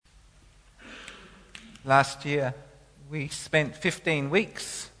Last year, we spent 15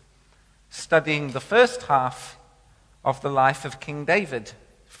 weeks studying the first half of the life of King David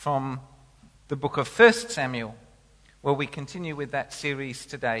from the book of 1 Samuel. Well, we continue with that series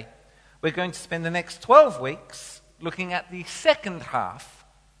today. We're going to spend the next 12 weeks looking at the second half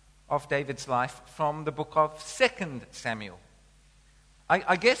of David's life from the book of 2 Samuel.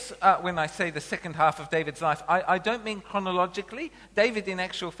 I guess when I say the second half of David's life, I don't mean chronologically. David, in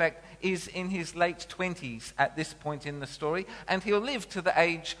actual fact, is in his late 20s at this point in the story, and he'll live to the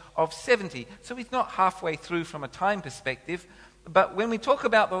age of 70. So he's not halfway through from a time perspective. But when we talk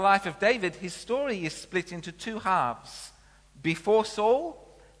about the life of David, his story is split into two halves, before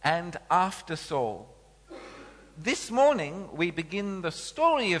Saul and after Saul. This morning, we begin the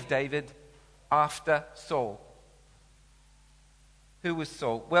story of David after Saul. Who was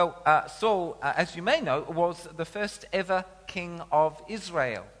Saul? Well, Saul, as you may know, was the first ever king of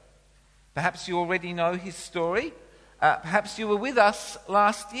Israel. Perhaps you already know his story. Perhaps you were with us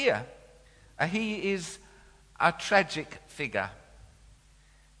last year. He is a tragic figure.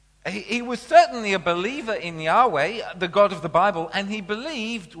 He was certainly a believer in Yahweh, the God of the Bible, and he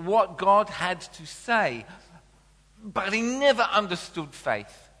believed what God had to say. But he never understood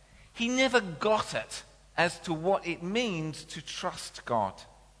faith. He never got it as to what it means to trust God.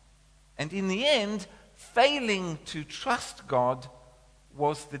 And in the end, failing to trust God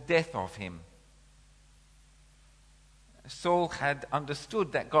was the death of him. Saul had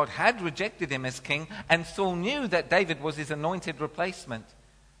understood that God had rejected him as king, and Saul knew that David was his anointed replacement.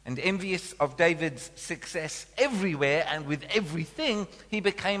 And envious of David's success everywhere and with everything, he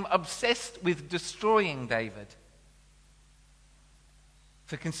became obsessed with destroying David.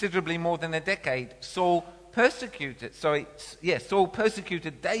 For considerably more than a decade, Saul persecuted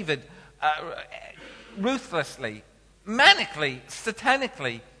David ruthlessly, manically,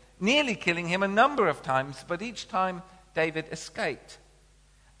 satanically, nearly killing him a number of times, but each time David escaped.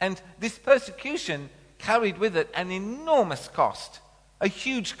 And this persecution carried with it an enormous cost, a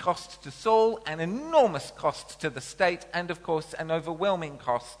huge cost to Saul, an enormous cost to the state, and of course an overwhelming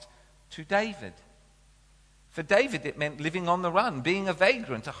cost to David. For David, it meant living on the run, being a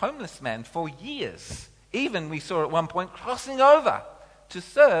vagrant, a homeless man for years. Even, we saw at one point, crossing over to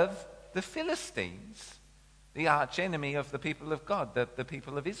serve the Philistines, the archenemy of the people of God, the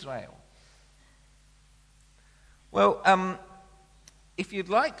people of Israel. Well, if you'd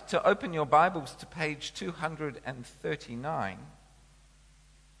like to open your Bibles to page 239,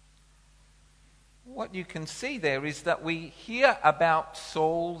 what you can see there is that we hear about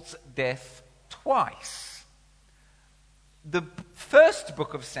Saul's death twice. The first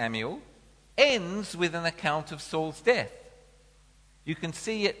book of Samuel ends with an account of Saul's death. You can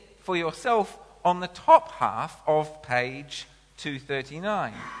see it for yourself on the top half of page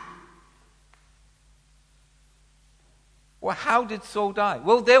 239. Well, how did Saul die?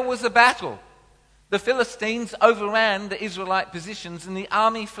 Well, there was a battle. The Philistines overran the Israelite positions and the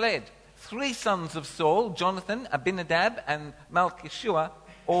army fled. 3 sons of Saul, Jonathan, Abinadab, and Malchishua,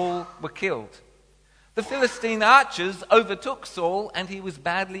 all were killed. The Philistine archers overtook Saul and he was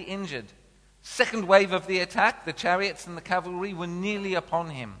badly injured. Second wave of the attack, the chariots and the cavalry were nearly upon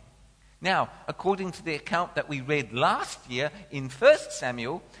him. Now, according to the account that we read last year in 1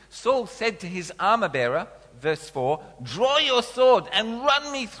 Samuel, Saul said to his armor-bearer, verse 4, "Draw your sword and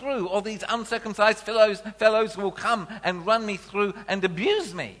run me through, or these uncircumcised fellows will come and run me through and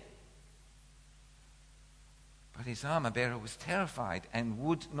abuse me." But his armor-bearer was terrified and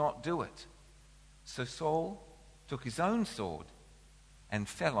would not do it. So Saul took his own sword and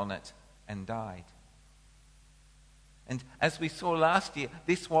fell on it and died. And as we saw last year,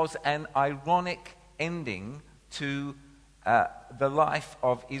 this was an ironic ending to the life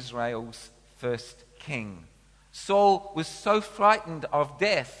of Israel's first king. Saul was so frightened of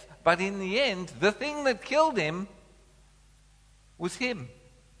death, but in the end, the thing that killed him was him.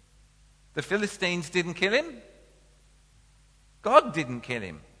 The Philistines didn't kill him. God didn't kill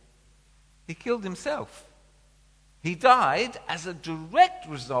him. He killed himself. He died as a direct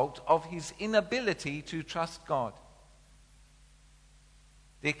result of his inability to trust God.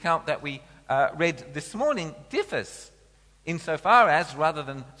 The account that we read this morning differs insofar as, rather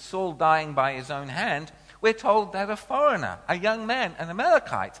than Saul dying by his own hand, we're told that a foreigner, a young man, an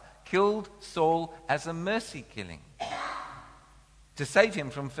Amalekite, killed Saul as a mercy killing to save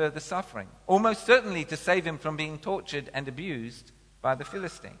him from further suffering, almost certainly to save him from being tortured and abused by the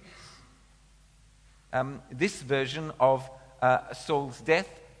Philistines. This version of Saul's death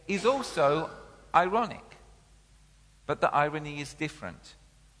is also ironic, but the irony is different.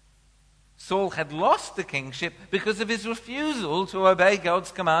 Saul had lost the kingship because of his refusal to obey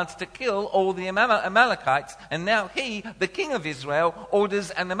God's commands to kill all the Amalekites. And now he, the king of Israel, orders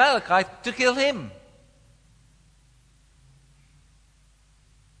an Amalekite to kill him.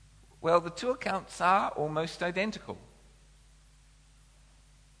 Well, the two accounts are almost identical.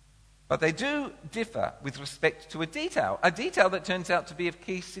 But they do differ with respect to a detail that turns out to be of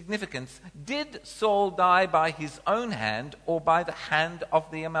key significance. Did Saul die by his own hand or by the hand of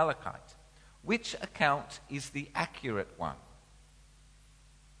the Amalekite? Which account is the accurate one?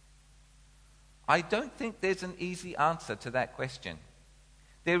 I don't think there's an easy answer to that question.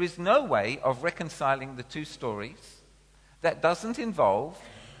 There is no way of reconciling the two stories that doesn't involve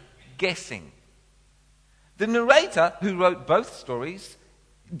guessing. The narrator who wrote both stories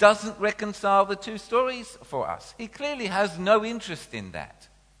doesn't reconcile the two stories for us. He clearly has no interest in that.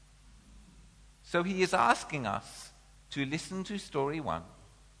 So he is asking us to listen to story one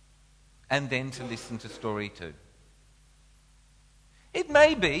and then to listen to story two. It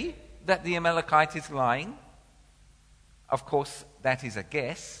may be that the Amalekite is lying. Of course, that is a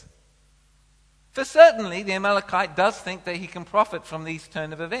guess. For certainly, the Amalekite does think that he can profit from these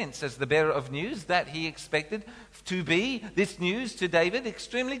turn of events as the bearer of news that he expected to be, this news to David,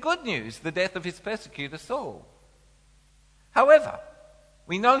 extremely good news, the death of his persecutor Saul. However,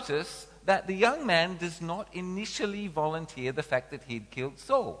 we notice that the young man does not initially volunteer the fact that he'd killed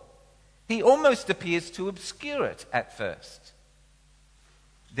Saul. He almost appears to obscure it at first.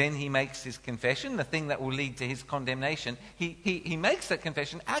 Then he makes his confession, the thing that will lead to his condemnation. He makes that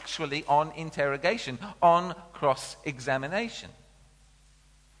confession actually on interrogation, on cross-examination.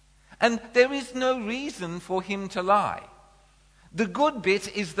 And there is no reason for him to lie. The good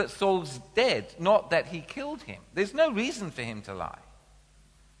bit is that Saul's dead, not that he killed him. There's no reason for him to lie.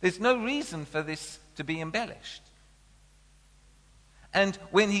 There's no reason for this to be embellished. And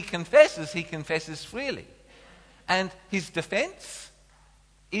when he confesses freely. And his defense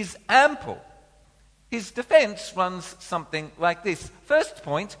is ample. His defense runs something like this. First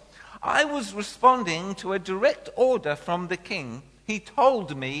point, I was responding to a direct order from the king. He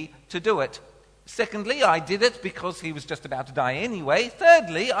told me to do it. Secondly, I did it because he was just about to die anyway.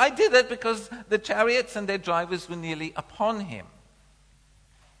 Thirdly, I did it because the chariots and their drivers were nearly upon him.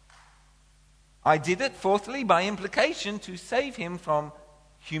 I did it, fourthly, by implication, to save him from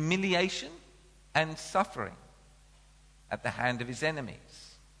humiliation and suffering at the hand of his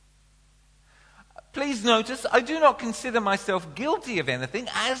enemies. Please notice, I do not consider myself guilty of anything,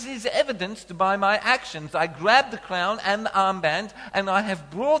 as is evidenced by my actions. I grabbed the crown and the armband, and I have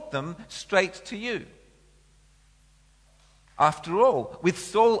brought them straight to you. After all, with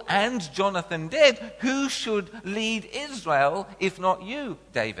Saul and Jonathan dead, who should lead Israel if not you,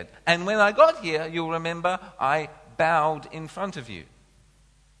 David? And when I got here, you'll remember, I bowed in front of you.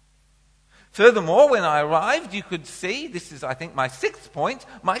 Furthermore, when I arrived, you could see, this is, I think, my sixth point,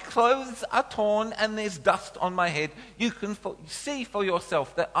 my clothes are torn and there's dust on my head. You can see for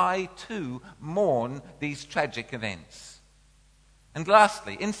yourself that I, too, mourn these tragic events. And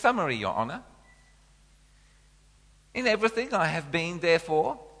lastly, in summary, Your Honor, in everything I have been,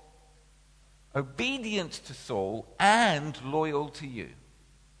 therefore, obedient to Saul and loyal to you.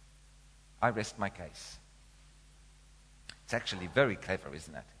 I rest my case. It's actually very clever,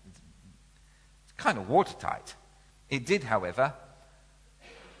 isn't it? It's kind of watertight. It did, however,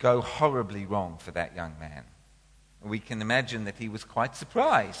 go horribly wrong for that young man. We can imagine that he was quite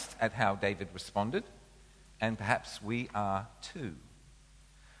surprised at how David responded, and perhaps we are too.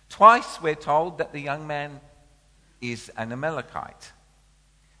 Twice we're told that the young man is an Amalekite.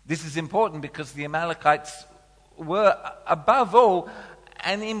 This is important because the Amalekites were, above all,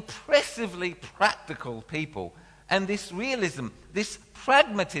 an impressively practical people. And this realism, this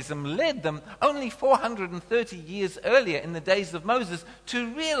pragmatism led them only 430 years earlier in the days of Moses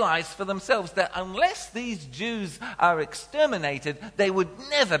to realize for themselves that unless these Jews are exterminated, there would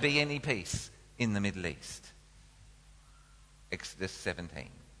never be any peace in the Middle East. Exodus 17.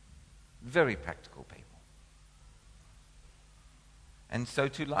 Very practical people. And so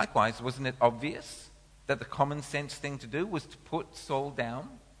too, likewise, wasn't it obvious that the common sense thing to do was to put Saul down,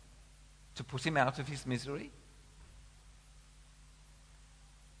 to put him out of his misery?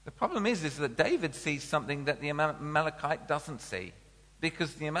 The problem is that David sees something that the Amalekite doesn't see,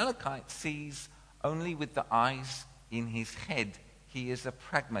 because the Amalekite sees only with the eyes in his head. He is a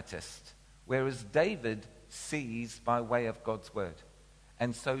pragmatist, whereas David sees by way of God's word,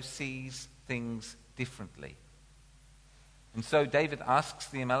 and so sees things differently. And so David asks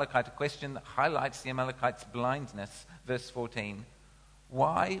the Amalekite a question that highlights the Amalekite's blindness. Verse 14,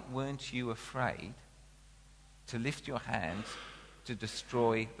 why weren't you afraid to lift your hand to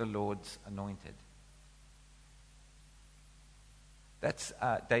destroy the Lord's anointed. That's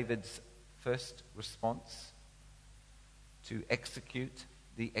David's first response, to execute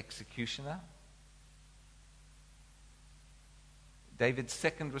the executioner. David's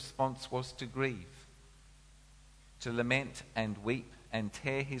second response was to grieve, to lament and weep and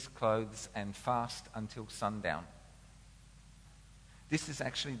tear his clothes and fast until sundown. This is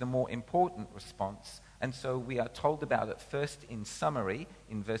actually the more important response, and so we are told about it first in summary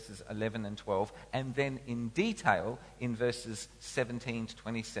in verses 11 and 12, and then in detail in verses 17 to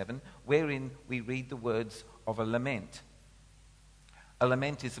 27, wherein we read the words of a lament. A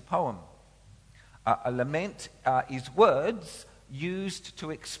lament is a poem. A lament is words used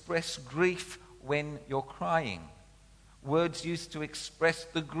to express grief when you're crying. Words used to express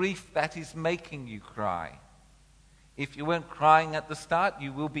the grief that is making you cry. If you weren't crying at the start,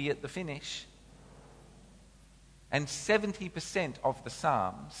 you will be at the finish. And 70% of the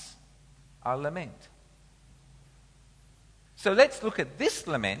Psalms are lament. So let's look at this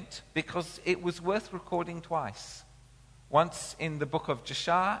lament because it was worth recording twice. Once in the book of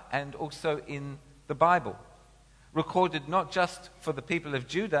Jashar and also in the Bible. Recorded not just for the people of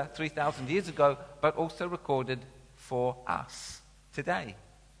Judah 3,000 years ago, but also recorded for us today.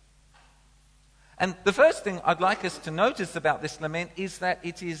 And the first thing I'd like us to notice about this lament is that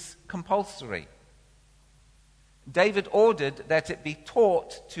it is compulsory. David ordered that it be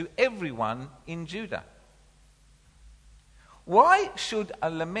taught to everyone in Judah. Why should a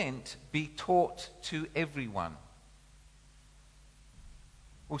lament be taught to everyone?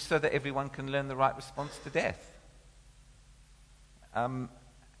 Well, so that everyone can learn the right response to death. And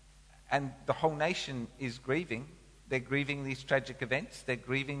the whole nation is grieving. They're grieving these tragic events. They're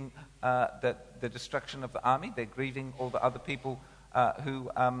grieving the destruction of the army. They're grieving all the other people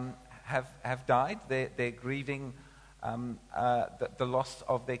who have died. They're grieving the loss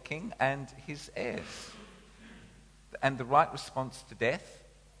of their king and his heirs. And the right response to death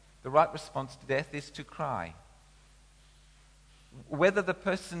is to cry. Whether the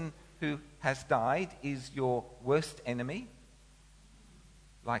person who has died is your worst enemy,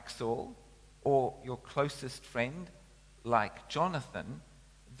 like Saul, or your closest friend, like Jonathan,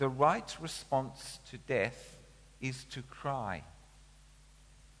 the right response to death is to cry.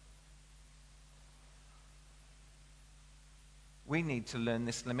 We need to learn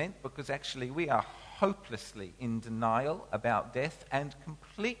this lament because actually we are hopelessly in denial about death and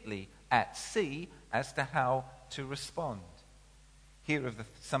completely at sea as to how to respond. Here are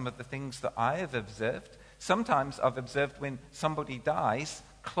some of the things that I have observed. Sometimes I've observed when somebody dies,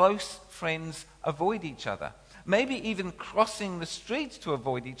 close friends avoid each other. Maybe even crossing the street to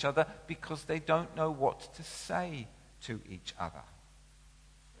avoid each other because they don't know what to say to each other.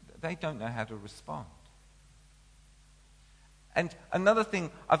 They don't know how to respond. And another thing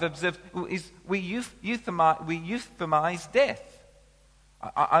I've observed is we euphemize death.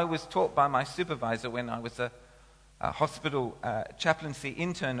 I was taught by my supervisor when I was a hospital chaplaincy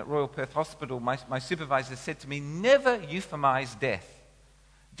intern at Royal Perth Hospital. My supervisor said to me, never euphemize death.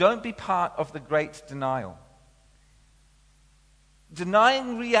 Don't be part of the great denial.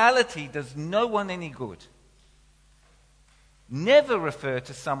 Denying reality does no one any good. Never refer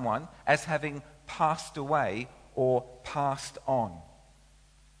to someone as having passed away or passed on.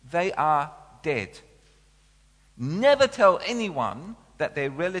 They are dead. Never tell anyone that their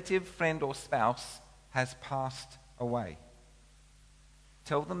relative, friend, or spouse has passed away.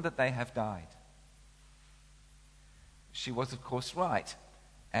 Tell them that they have died. She was, of course, right,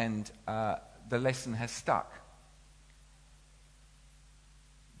 and the lesson has stuck.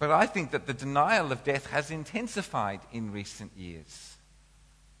 But I think that the denial of death has intensified in recent years.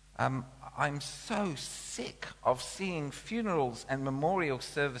 I'm so sick of seeing funerals and memorial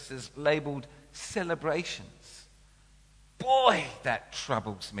services labeled celebrations. Boy, that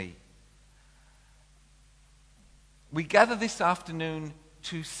troubles me. We gather this afternoon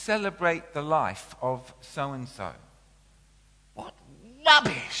to celebrate the life of so-and-so. What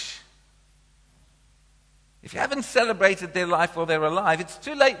rubbish! If you haven't celebrated their life while they're alive, it's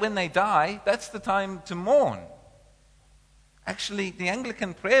too late when they die. That's the time to mourn. Actually, the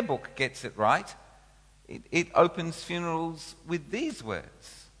Anglican prayer book gets it right. It opens funerals with these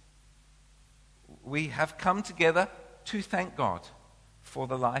words. We have come together to thank God for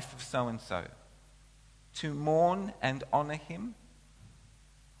the life of so-and-so, to mourn and honor him,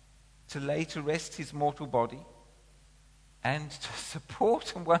 to lay to rest his mortal body, and to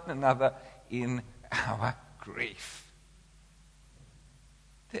support one another in our grief.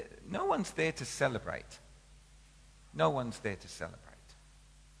 No one's there to celebrate. No one's there to celebrate.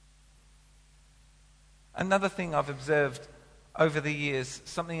 Another thing I've observed over the years,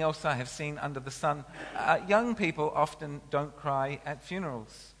 something else I have seen under the sun. Young people often don't cry at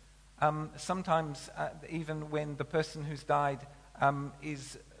funerals. Sometimes even when the person who's died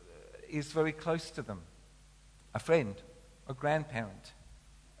is very close to them, a friend, a grandparent,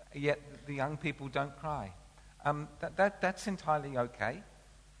 yet the young people don't cry. That's entirely okay.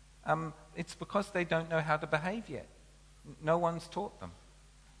 It's because they don't know how to behave yet. No one's taught them.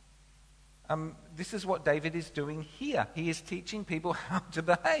 This is what David is doing here. He is teaching people how to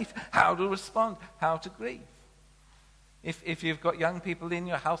behave, how to respond, how to grieve. If you've got young people in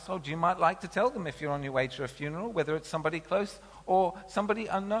your household, you might like to tell them if you're on your way to a funeral, whether it's somebody close or somebody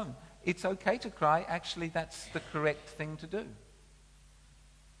unknown. It's okay to cry. Actually, that's the correct thing to do.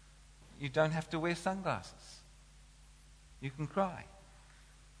 You don't have to wear sunglasses. You can cry.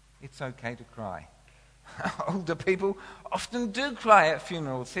 It's okay to cry. Older people often do cry at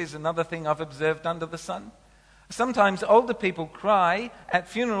funerals. Here's another thing I've observed under the sun. Sometimes older people cry at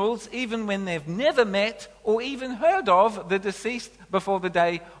funerals even when they've never met or even heard of the deceased before the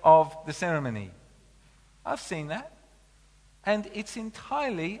day of the ceremony. I've seen that. And it's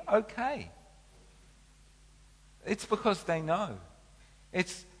entirely okay. It's because they know.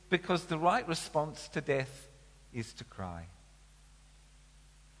 It's because the right response to death is to cry.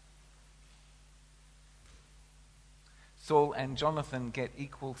 Saul and Jonathan get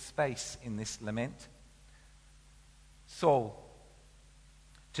equal space in this lament. Saul,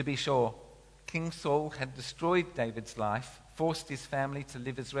 to be sure, King Saul had destroyed David's life, forced his family to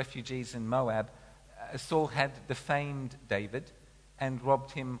live as refugees in Moab. Saul had defamed David and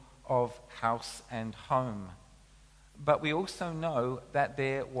robbed him of house and home. But we also know that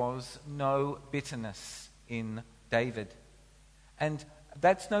there was no bitterness in David. And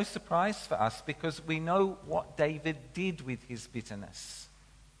that's no surprise for us because we know what David did with his bitterness.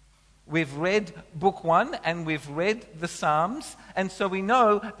 We've read book 1 and we've read the Psalms, and so we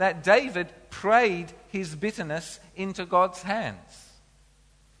know that David prayed his bitterness into God's hands.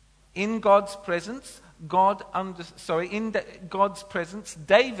 In God's presence, David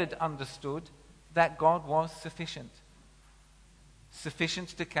understood that God was sufficient. Sufficient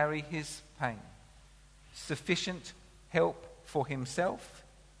to carry his pain. Sufficient help for himself,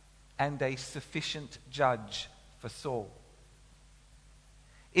 and a sufficient judge for Saul.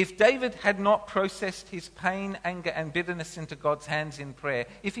 If David had not processed his pain, anger, and bitterness into God's hands in prayer,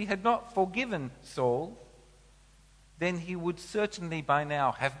 if he had not forgiven Saul, then he would certainly by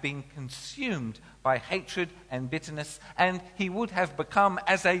now have been consumed by hatred and bitterness, and he would have become,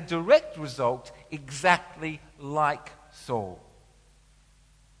 as a direct result, exactly like Saul.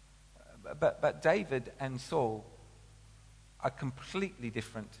 But David and Saul are completely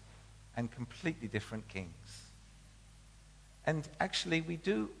different and completely different kings. And actually, we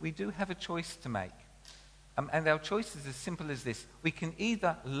do have a choice to make. And our choice is as simple as this. We can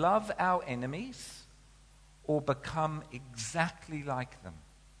either love our enemies or become exactly like them.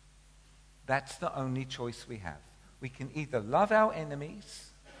 That's the only choice we have. We can either love our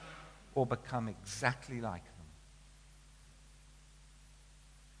enemies or become exactly like them.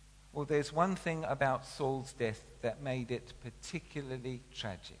 Well, there's one thing about Saul's death that made it particularly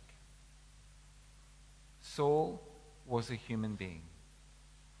tragic. Saul was a human being.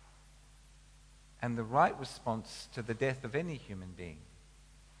 And the right response to the death of any human being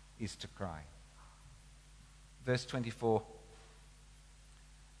is to cry. Verse 24,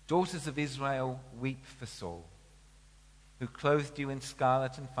 "Daughters of Israel, weep for Saul, who clothed you in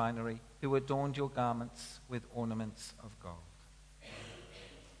scarlet and finery, who adorned your garments with ornaments of gold."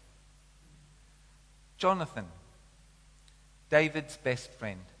 Jonathan, David's best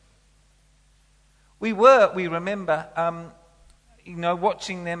friend. We remember,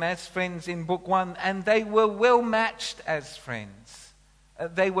 watching them as friends in book 1, and they were well matched as friends.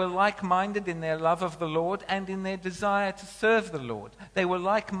 They were like-minded in their love of the Lord and in their desire to serve the Lord. They were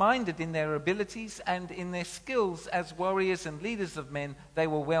like-minded in their abilities and in their skills as warriors and leaders of men. They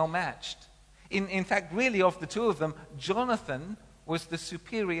were well matched. In fact, really, of the two of them, Jonathan was the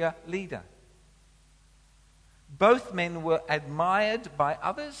superior leader. Both men were admired by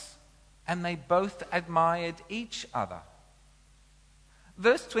others, and they both admired each other.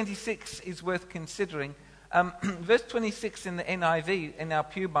 Verse 26 is worth considering. Verse 26 in the NIV, in our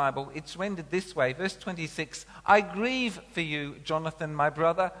Pew Bible, it's rendered this way. Verse 26, "I grieve for you, Jonathan, my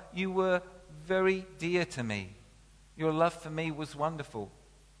brother. You were very dear to me. Your love for me was wonderful,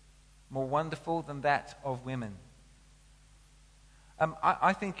 more wonderful than that of women."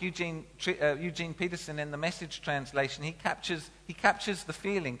 I think Eugene Peterson in the Message translation, he captures the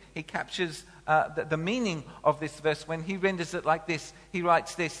feeling, he captures the meaning of this verse when he renders it like this. He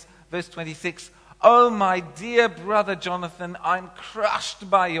writes this, verse 26, "Oh, my dear brother Jonathan, I'm crushed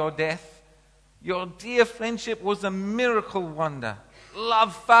by your death. Your dear friendship was a miracle wonder,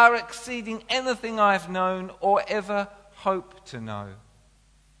 love far exceeding anything I've known or ever hope to know."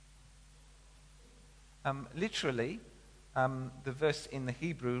 Literally, the verse in the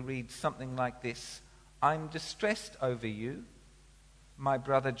Hebrew reads something like this: "I'm distressed over you, my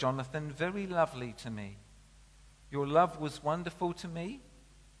brother Jonathan, very lovely to me. Your love was wonderful to me,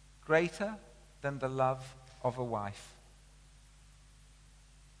 greater than the love of a wife."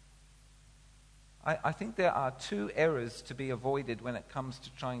 I think there are two errors to be avoided when it comes to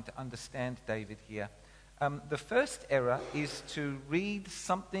trying to understand David here. The first error is to read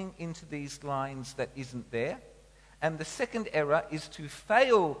something into these lines that isn't there. And the second error is to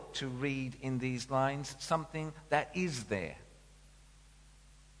fail to read in these lines something that is there.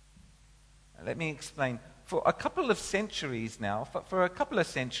 Now, let me explain. For a couple of centuries now,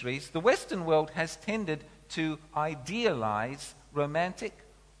 the Western world has tended to idealize romantic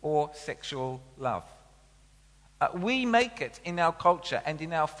or sexual love. We make it in our culture and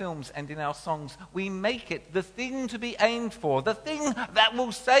in our films and in our songs. We make it the thing to be aimed for, the thing that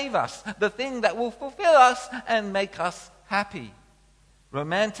will save us, the thing that will fulfill us and make us happy.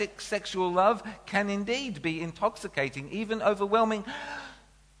 Romantic sexual love can indeed be intoxicating, even overwhelming,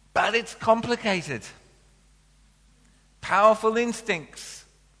 but it's complicated. Powerful instincts,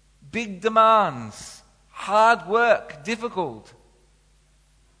 big demands, hard work, difficult.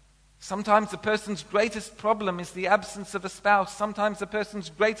 Sometimes a person's greatest problem is the absence of a spouse. Sometimes a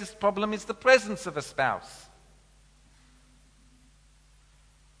person's greatest problem is the presence of a spouse.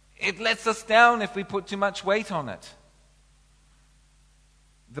 It lets us down if we put too much weight on it.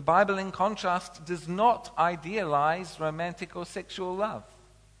 The Bible, in contrast, does not idealize romantic or sexual love.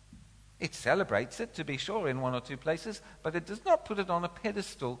 It celebrates it, to be sure, in one or two places, but it does not put it on a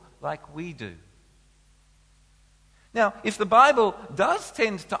pedestal like we do. Now, if the Bible does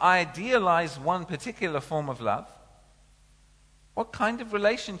tend to idealize one particular form of love, what kind of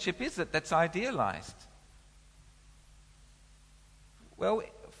relationship is it that's idealized? Well,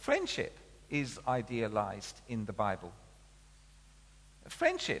 friendship is idealized in the Bible.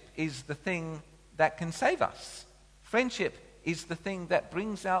 Friendship is the thing that can save us. Friendship is the thing that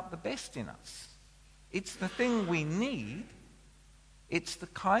brings out the best in us. It's the thing we need. It's the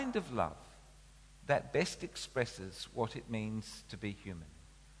kind of love that best expresses what it means to be human.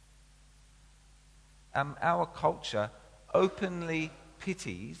 Our culture openly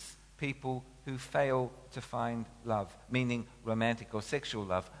pities people who fail to find love, meaning romantic or sexual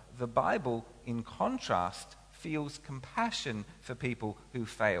love. The Bible, in contrast, feels compassion for people who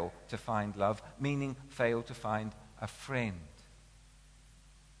fail to find love, meaning fail to find a friend.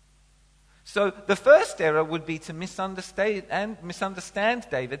 So the first error would be to misunderstand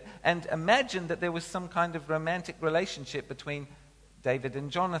David and imagine that there was some kind of romantic relationship between David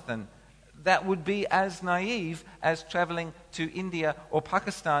and Jonathan. That would be as naive as traveling to India or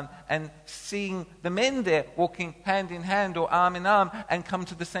Pakistan and seeing the men there walking hand in hand or arm in arm and come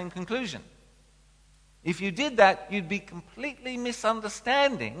to the same conclusion. If you did that, you'd be completely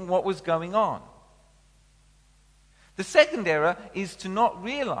misunderstanding what was going on. The second error is to not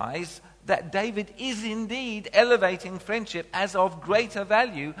realize that David is indeed elevating friendship as of greater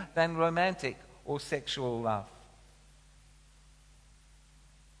value than romantic or sexual love.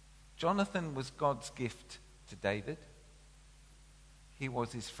 Jonathan was God's gift to David. He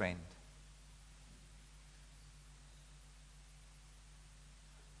was his friend.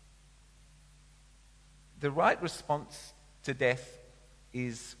 The right response to death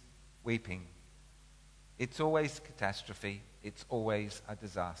is weeping. It's always catastrophe. It's always a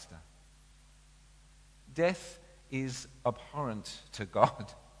disaster. Death is abhorrent to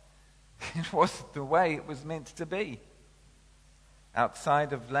God. It wasn't the way it was meant to be.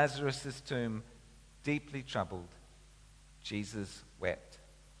 Outside of Lazarus' tomb, deeply troubled, Jesus wept.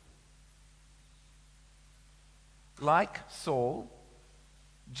 Like Saul,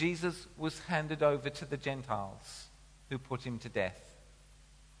 Jesus was handed over to the Gentiles who put him to death.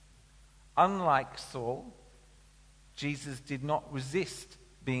 Unlike Saul, Jesus did not resist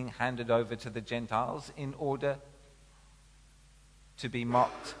being handed over to the Gentiles in order to be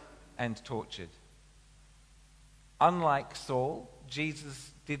mocked and tortured. Unlike Saul,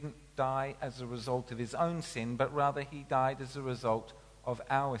 Jesus didn't die as a result of his own sin, but rather he died as a result of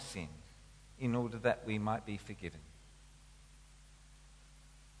our sin in order that we might be forgiven.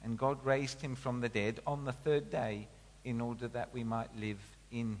 And God raised him from the dead on the third day in order that we might live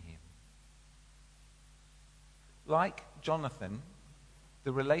in him. Like Jonathan,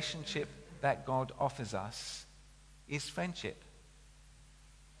 the relationship that God offers us is friendship.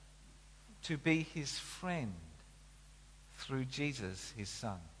 to be his friend through Jesus, his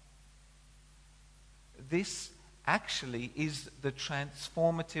Son. This actually is the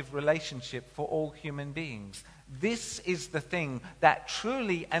transformative relationship for all human beings. This is the thing that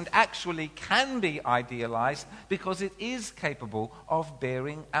truly and actually can be idealized because it is capable of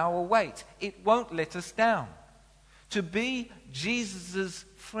bearing our weight. It won't let us down. To be Jesus'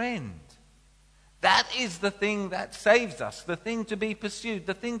 friend, that is the thing that saves us, the thing to be pursued,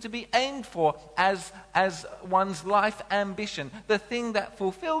 the thing to be aimed for as one's life ambition, the thing that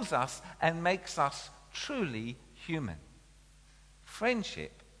fulfills us and makes us truly human.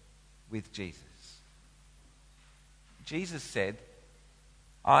 Friendship with Jesus. Jesus said,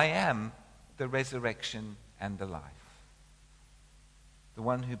 I am the resurrection and the life. The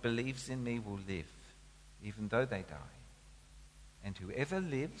one who believes in me will live, even though they die. And whoever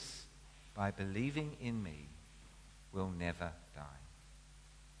lives by believing in me will never die.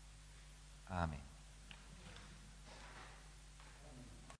 Amen.